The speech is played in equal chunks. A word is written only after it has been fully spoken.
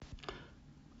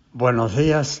Buenos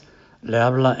días, le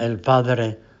habla el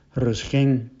padre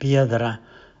Ruskin Piedra,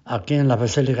 aquí en la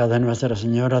Basílica de Nuestra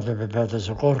Señora de Perpetuo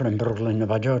Socorro en Brooklyn,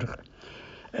 Nueva York.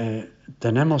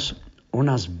 Tenemos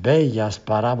unas bellas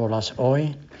parábolas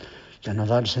hoy que nos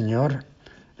da el Señor,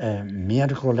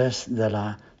 miércoles de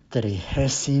la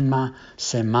 30ª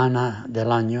semana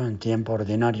del año en tiempo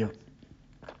ordinario.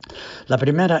 La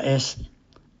primera es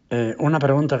una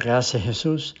pregunta que hace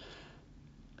Jesús.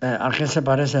 ¿A qué se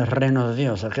parece el reino de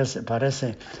Dios? ¿A qué se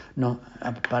parece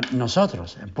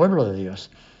nosotros, el pueblo de Dios?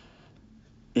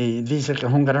 Y dice que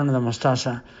es un grano de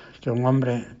mostaza que un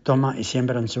hombre toma y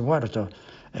siembra en su huerto.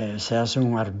 Se hace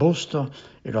un arbusto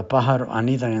y los pájaros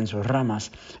anidan en sus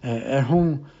ramas. Es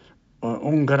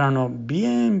un grano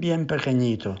bien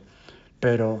pequeñito,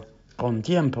 pero con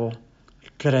tiempo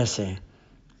crece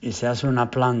y se hace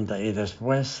una planta y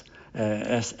después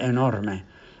es enorme.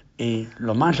 Y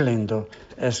lo más lindo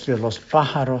es que los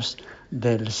pájaros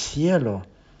del cielo,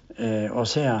 o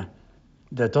sea,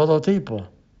 de todo tipo,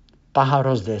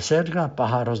 pájaros de cerca,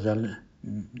 pájaros de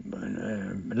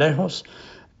lejos,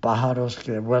 pájaros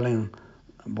que vuelan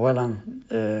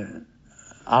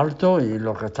alto y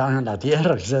los que están en la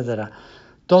tierra, etc.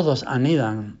 Todos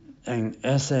anidan en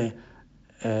ese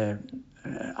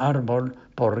árbol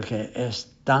porque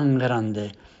es tan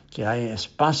grande que hay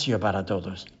espacio para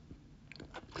todos.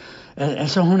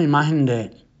 Eso es una imagen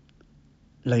de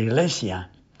la iglesia,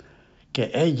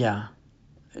 que ella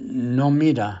no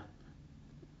mira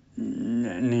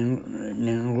ninguna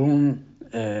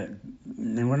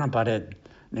pared,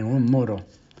 ningún muro,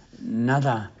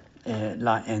 nada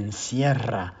la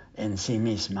encierra en sí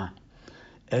misma.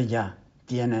 Ella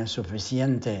tiene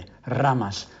suficientes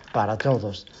ramas para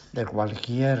todos, de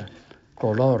cualquier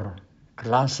color,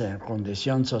 clase,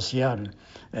 condición social,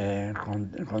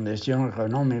 condición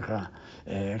económica,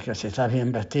 que si estás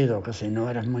bien vestido, que si no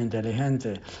eres muy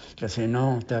inteligente, que si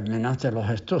no terminaste los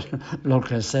estudios, lo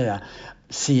que sea.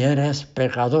 Si eres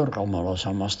pecador, como lo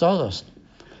somos todos,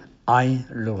 hay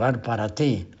lugar para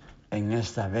ti en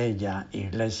esta bella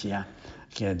iglesia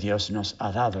que Dios nos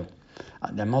ha dado.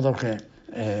 De modo que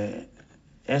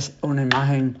es una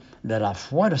imagen de la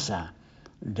fuerza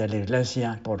de la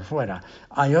iglesia por fuera.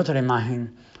 Hay otra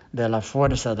imagen de la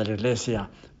fuerza de la iglesia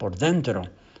por dentro,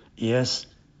 y es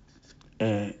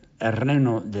el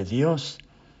reino de Dios.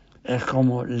 Es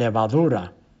como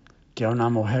levadura que una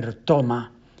mujer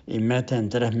toma y mete en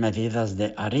 3 medidas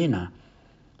de harina.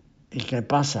 ¿Y qué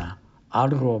pasa?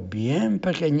 Algo bien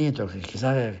pequeñito que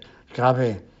quizás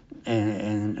cabe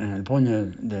en el puño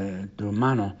de tu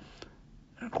mano,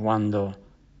 cuando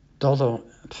todo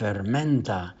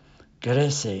fermenta,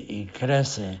 crece y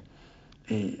crece,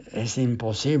 y es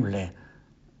imposible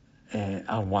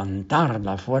aguantar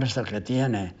la fuerza que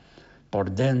tiene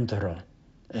por dentro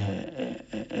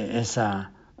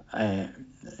esa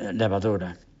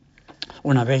levadura.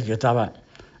 Una vez yo estaba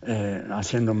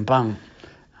haciendo un pan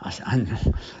hace años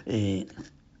y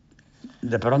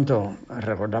de pronto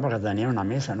recordaba que tenía una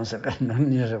mesa, no sé qué,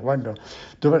 ni recuerdo.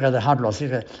 Tuve que dejarlo, así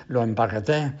que lo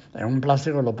empaqueté en un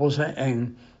plástico, lo puse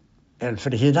en el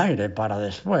frigidaire para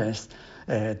después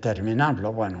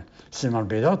terminarlo. Bueno, se me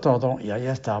olvidó todo y ahí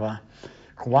estaba.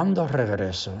 Cuando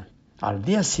regreso, al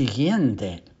día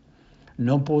siguiente,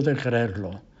 no pude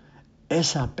creerlo.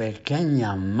 Esa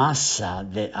pequeña masa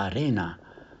de harina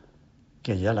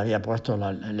que ya le había puesto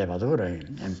la levadura y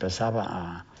empezaba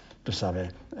a, tú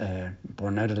sabes,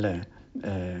 ponerle,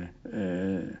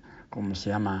 ¿cómo se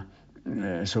llama?,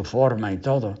 su forma y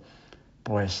todo,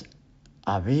 pues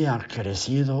había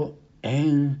crecido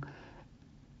en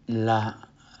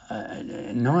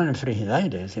no en el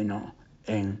frigidaire, sino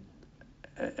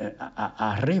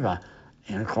arriba,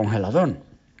 en el congelador.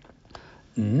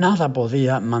 Nada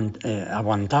podía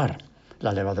aguantar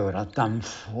la levadura,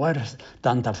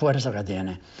 tanta fuerza que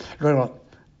tiene. Luego,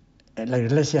 la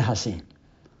iglesia es así.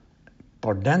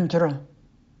 Por dentro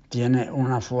tiene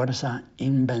una fuerza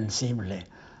invencible.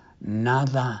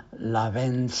 Nada la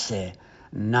vence,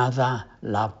 nada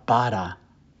la para,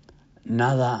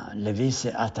 nada le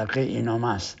dice hasta aquí y no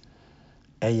más.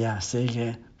 Ella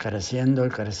sigue creciendo y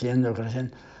creciendo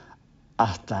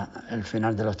hasta el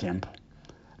final de los tiempos.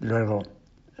 Luego,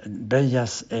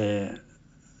 bellas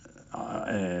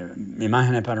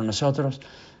imágenes para nosotros,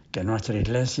 que nuestra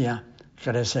iglesia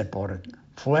crece por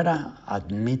fuera,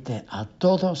 admite a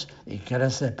todos y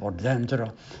crece por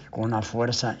dentro con una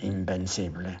fuerza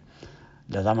invencible.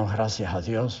 Le damos gracias a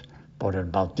Dios por el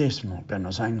bautismo que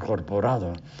nos ha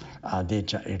incorporado a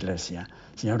dicha iglesia.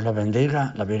 Señor lo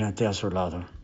bendiga, la Virgen esté a su lado.